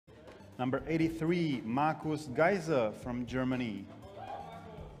Number 83, Markus Geiser from Germany.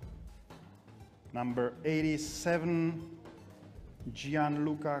 Number 87,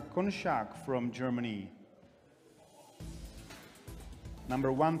 Gianluca Konchak from Germany.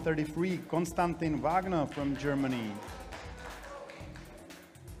 Number 133, Konstantin Wagner from Germany.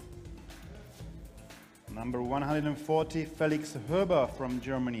 Number 140, Felix Herber from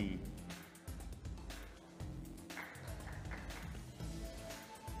Germany.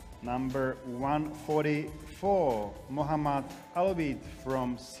 Number 144, Mohammad Albid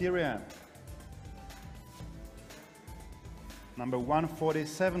from Syria. Number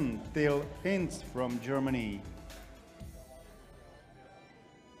 147, Till Hintz from Germany.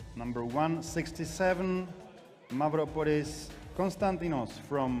 Number 167, Mavropodis Konstantinos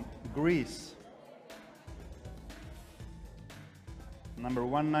from Greece. Number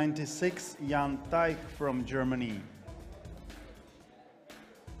 196, Jan Teich from Germany.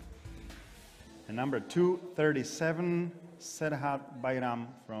 And number 237, Serhat Bayram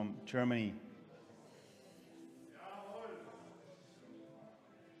from Germany.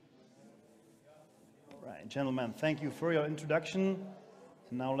 All right, gentlemen, thank you for your introduction.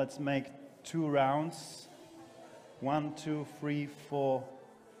 So now let's make 2 rounds. 1, 2, 3, 4,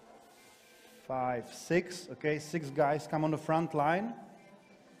 5, 6. Okay, 6 guys come on the front line.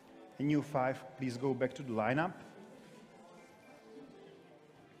 And you 5, please go back to the lineup.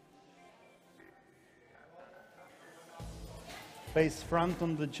 Face front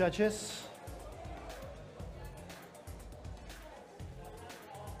on the judges.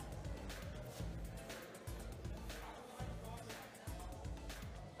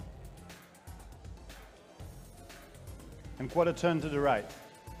 And quarter turn to the right.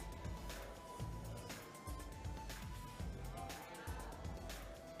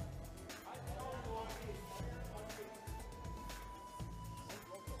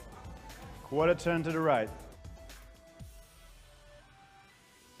 Quarter turn to the right.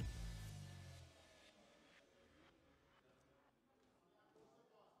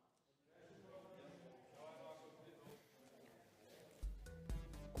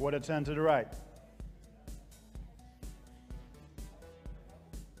 Quarter turn to the right.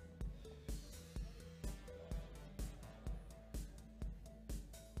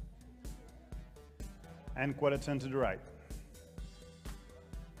 And quarter turn to the right.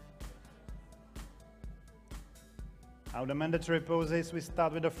 Now the mandatory poses, we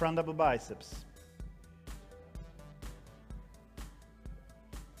start with the front double biceps.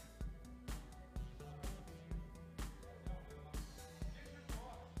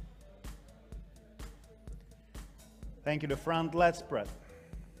 Thank you, the front lat spread.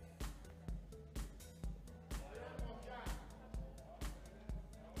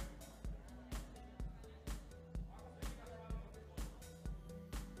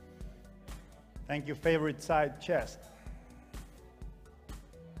 Thank you, favorite side chest.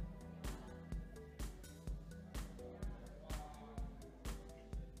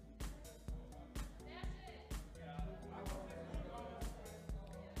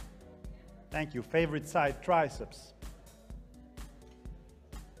 Thank you, favorite side triceps.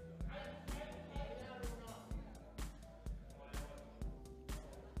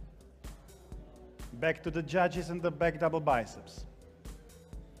 Back to the judges and the back double biceps.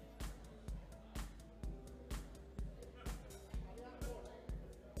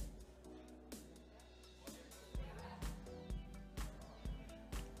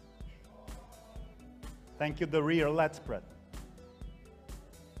 Thank you, the rear lat spread.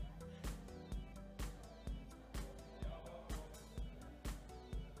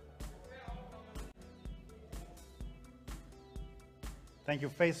 Thank you,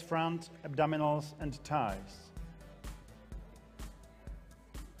 face front, abdominals and thighs.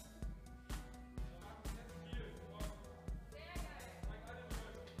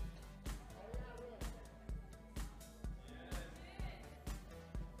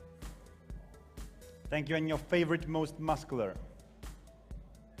 Thank you, and your favorite most muscular.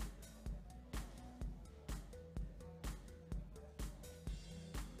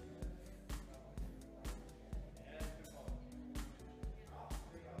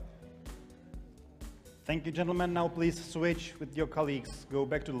 Thank you, gentlemen. Now please switch with your colleagues. Go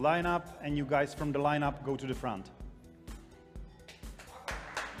back to the lineup, and you guys from the lineup go to the front.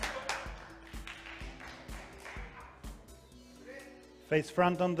 Face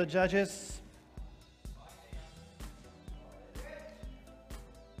front on the judges.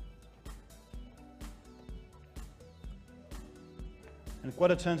 And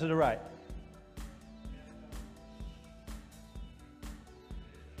quarter turn to the right.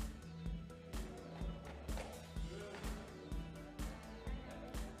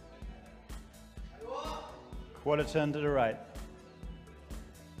 Quarter turn to the right.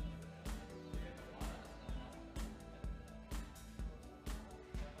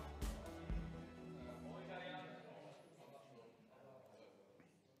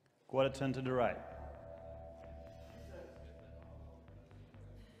 Quarter turn to the right.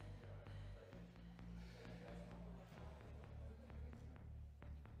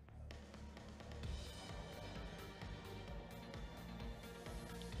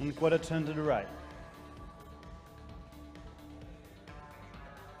 And quarter turn to the right.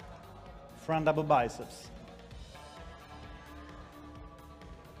 Front double biceps.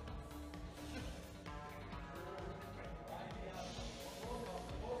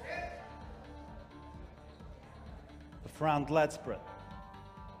 The front lat spread.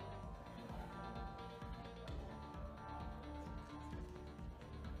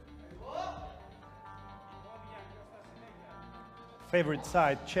 Favorite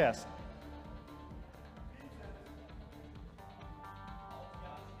side, chest.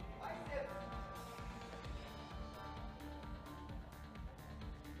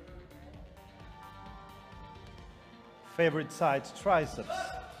 Favorite side, triceps.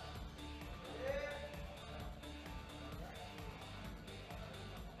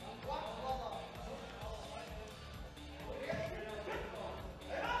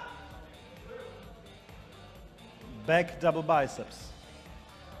 Back double biceps.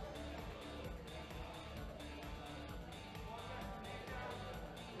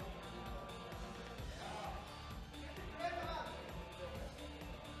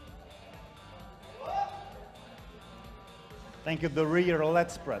 Thank you, the rear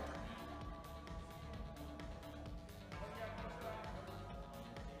lat spread.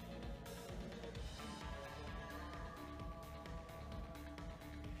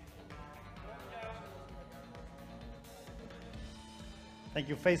 Thank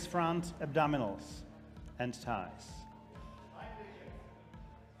you, face front, abdominals, and thighs.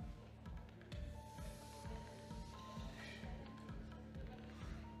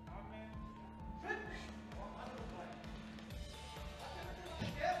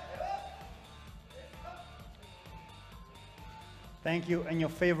 Thank you, and your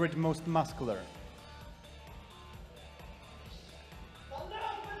favorite, most muscular.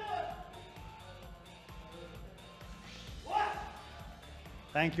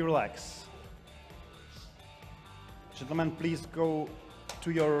 Thank you, relax. Gentlemen, please go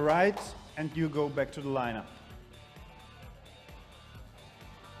to your right and you go back to the lineup.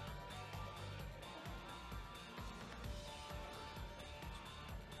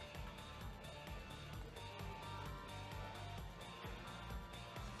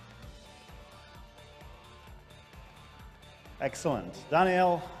 Excellent.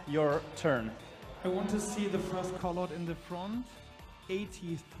 Daniel, your turn. I want to see the first call out in the front.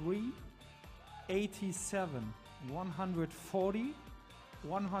 83, 87, 140,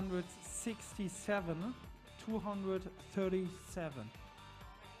 167, 237.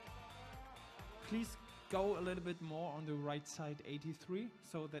 Please go a little bit more on the right side, 83,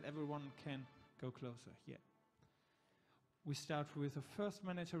 so that everyone can go closer. Yeah. We start with the first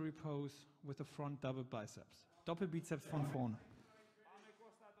mandatory pose with the front double biceps. Doppelbizeps von vorne.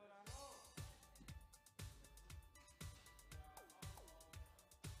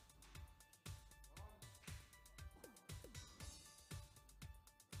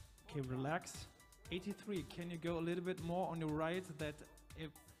 Okay, relax. 83, can you go a little bit more on your right that if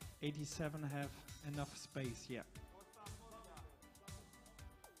 87 have enough space? Yeah.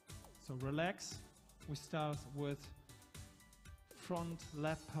 So relax. We start with front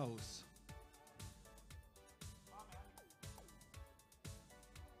lat pose.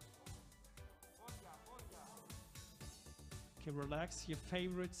 Okay, relax. Your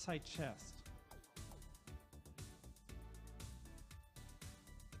favorite side chest.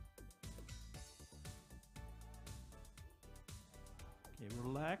 Okay,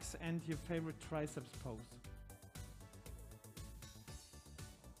 relax, and your favorite triceps pose.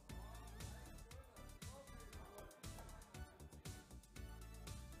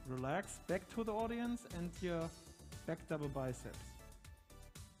 Relax, back to the audience and your back double biceps.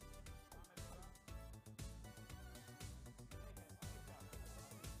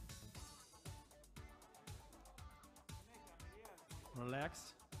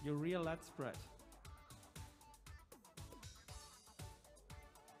 Relax, your rear lat spread.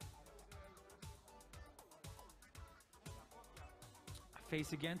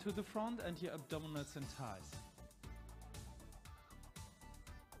 Face again to the front and your abdominals and thighs.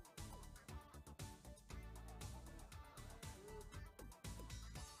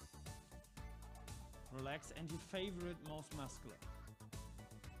 Relax, and your favorite, most muscular.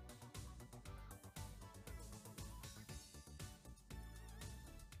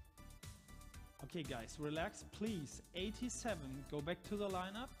 Okay guys, relax, please. 87, go back to the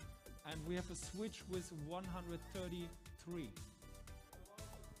lineup, and we have a switch with 133.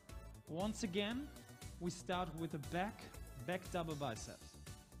 Once again, we start with a back double biceps.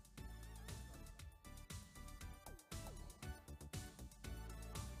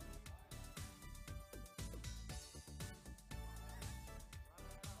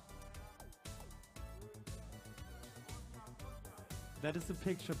 That is the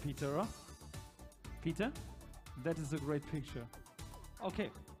picture, Peter. Peter, that is a great picture.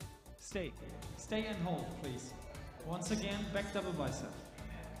 Okay, stay and hold, please. Once again, back double bicep.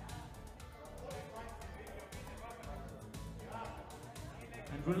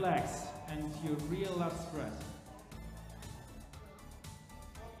 And relax, and your real lat spread.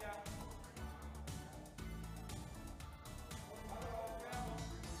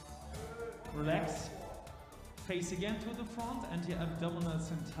 Relax. Face again to the front and your abdominals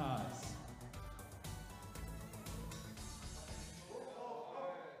and thighs.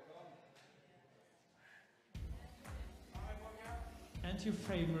 And your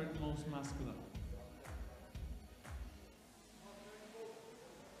favorite, most muscular.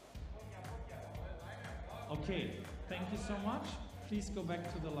 Okay, thank you so much. Please go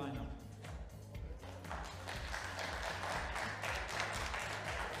back to the lineup.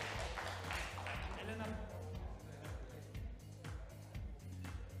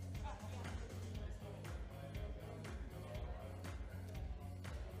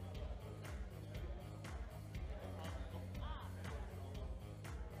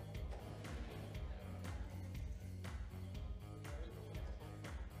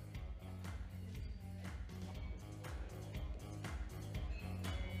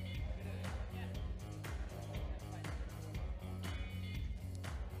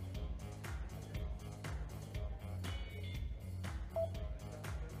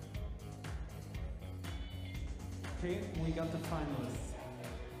 Okay, we got the finalists.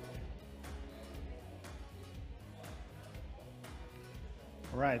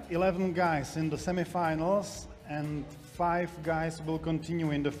 All right, 11 guys in the semifinals and 5 guys will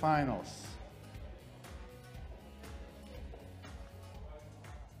continue in the finals.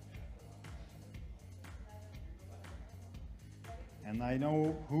 And I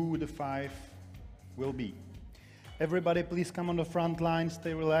know who the 5 will be. Everybody please come on the front line,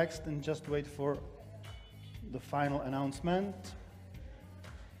 stay relaxed and just wait for the final announcement.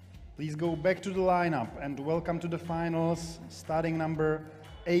 Please go back to the lineup and welcome to the finals, starting number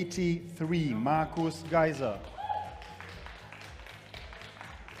 83, Markus Geiser.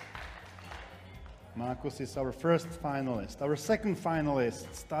 Markus is our first finalist. Our second finalist,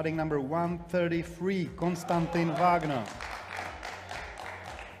 starting number 133, Konstantin Wagner.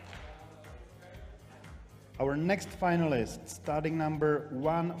 Our next finalist, starting number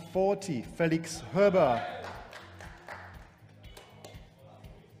 140, Felix Höber.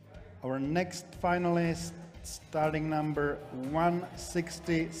 Our next finalist, starting number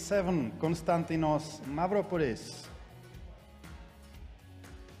 167, Konstantinos Mavropodis.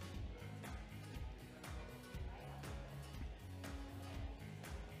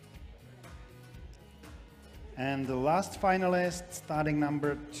 And the last finalist, starting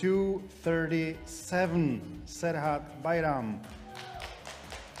number 237, Serhat Bayram.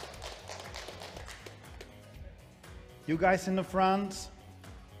 You guys in the front,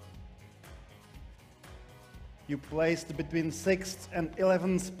 you placed between 6th and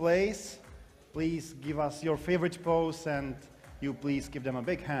 11th place. Please give us your favorite pose and you please give them a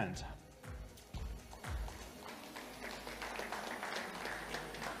big hand.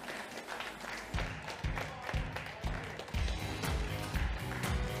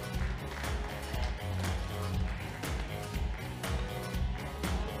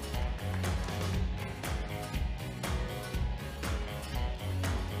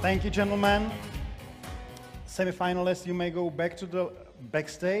 Thank you, gentlemen. Semi-finalists, you may go back to the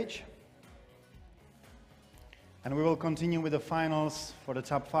backstage. And we will continue with the finals for the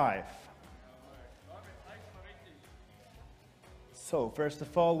top 5. So, first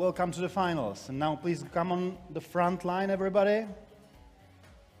of all, welcome to the finals. And now please come on the front line, everybody.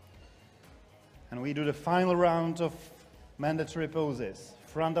 And we do the final round of mandatory poses.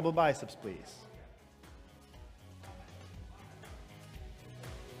 Front double biceps, please.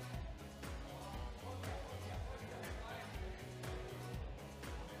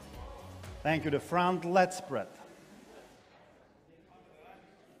 Thank you. The front lat spread.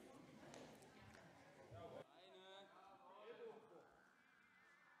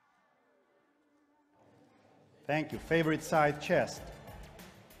 Thank you. Favorite side chest.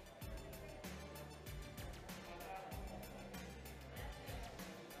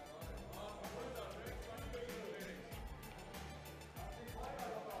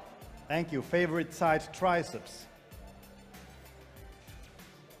 Thank you. Favorite side triceps.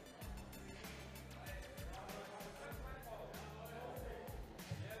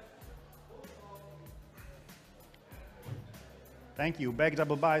 Thank you. Back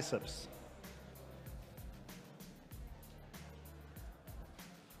double biceps.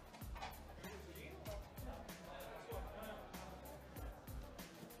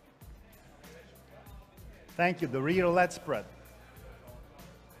 Thank you. The rear lat spread.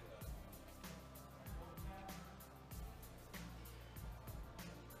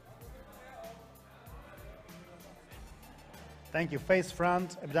 Thank you. Face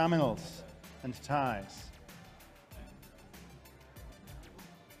front, abdominals and thighs.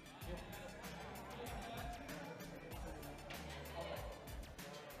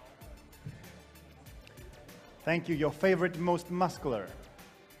 Thank you. Your favorite, most muscular.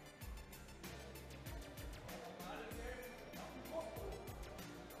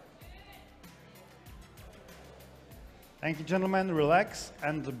 Thank you, gentlemen. Relax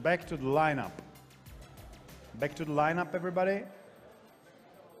and back to the lineup. Back to the lineup, everybody.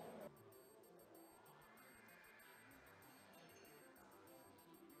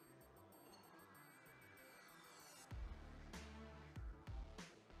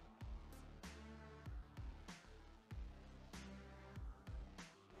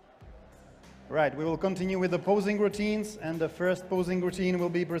 Right, we will continue with the posing routines, and the first posing routine will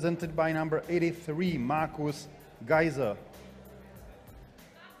be presented by number 83, Markus Geiser.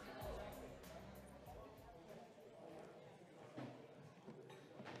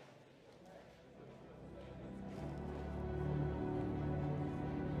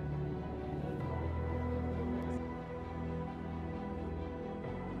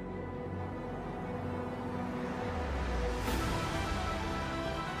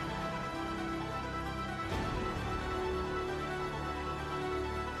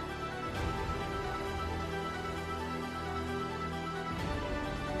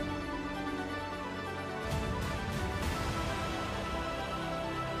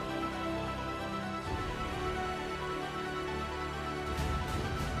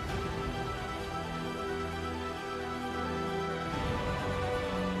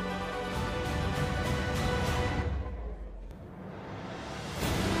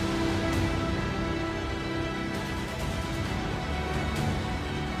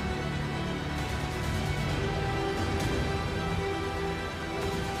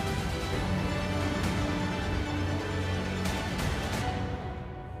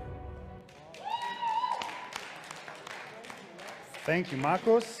 Thank you,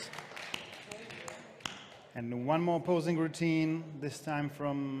 Markus. And one more posing routine, this time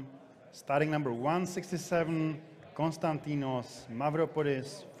from starting number 167, Konstantinos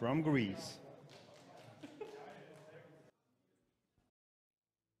Mavropodis from Greece.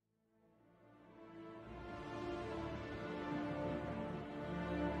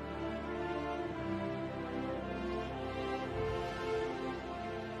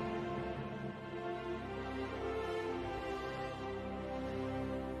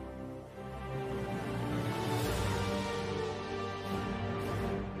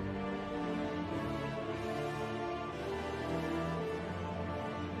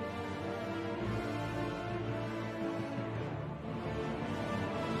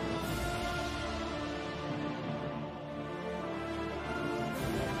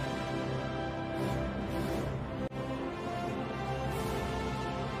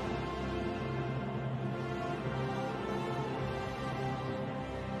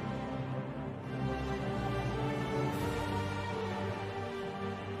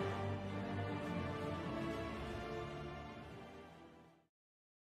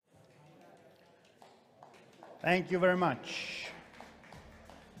 Thank you very much.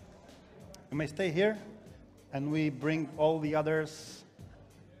 You may stay here, and we bring all the others.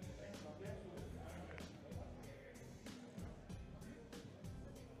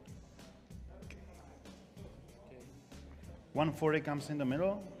 Okay. 140 comes in the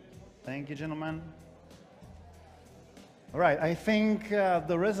middle. Thank you, gentlemen. All right, I think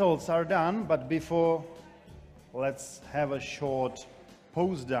the results are done, but before, let's have a short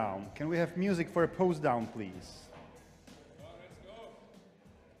pose down. Can we have music for a pose down, please?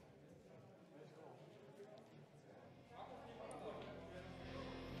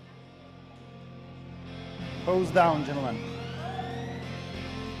 Pose down, gentlemen.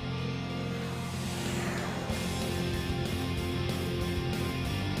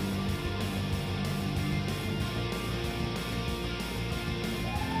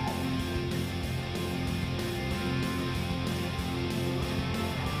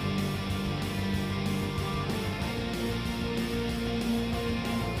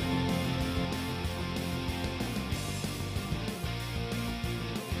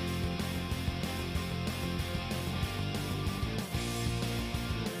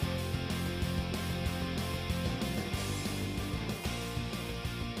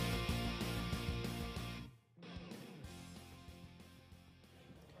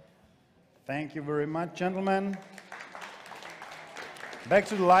 Thank you very much, gentlemen. Back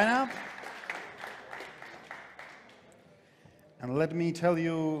to the lineup. And let me tell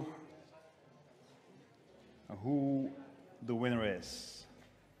you who the winner is.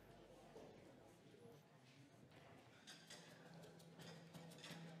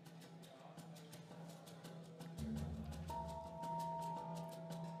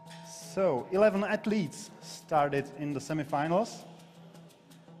 So, 11 athletes started in the semifinals.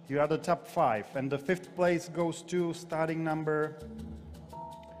 Here are the top 5, and the 5th place goes to starting number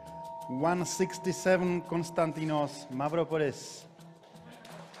 167, Konstantinos Mavropodis.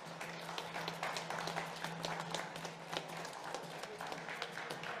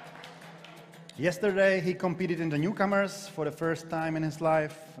 Yesterday he competed in the newcomers for the first time in his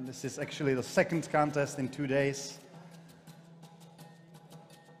life. And this is actually the 2nd contest in 2 days.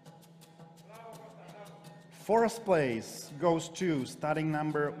 4th place goes to starting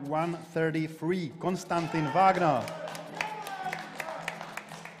number 133, Konstantin Wagner.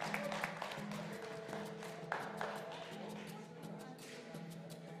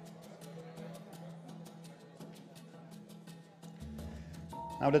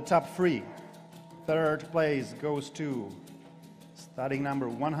 Now the top 3. 3rd place goes to starting number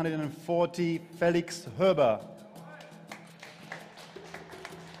 140, Felix Herber.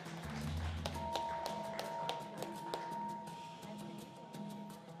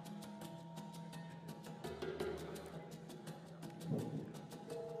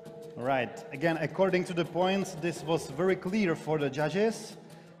 All right, again, according to the points, this was very clear for the judges.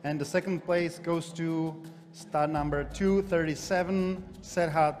 And the 2nd place goes to start number 237,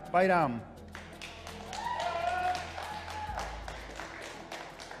 Serhat Bayram.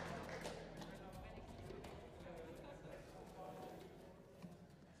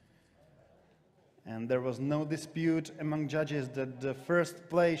 And there was no dispute among judges that the 1st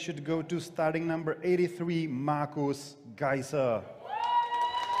place should go to starting number 83, Markus Geiser.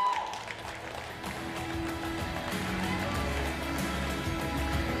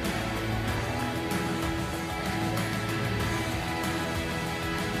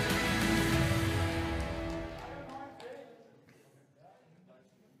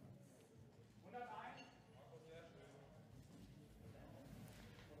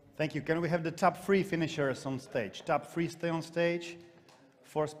 Thank you. Can we have the top 3 finishers on stage? Top 3 stay on stage.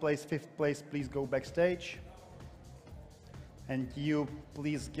 4th place, 5th place, please go backstage. And you,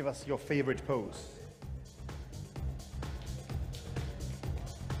 please give us your favorite pose.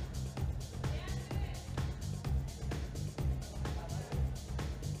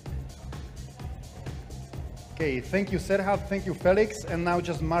 Okay, thank you, Serhat, thank you, Felix, and now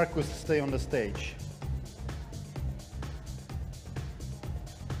just Markus stay on the stage.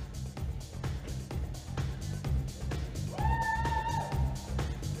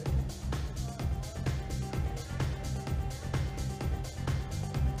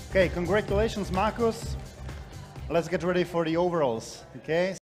 Okay, congratulations, Markus. Let's get ready for the overalls, okay?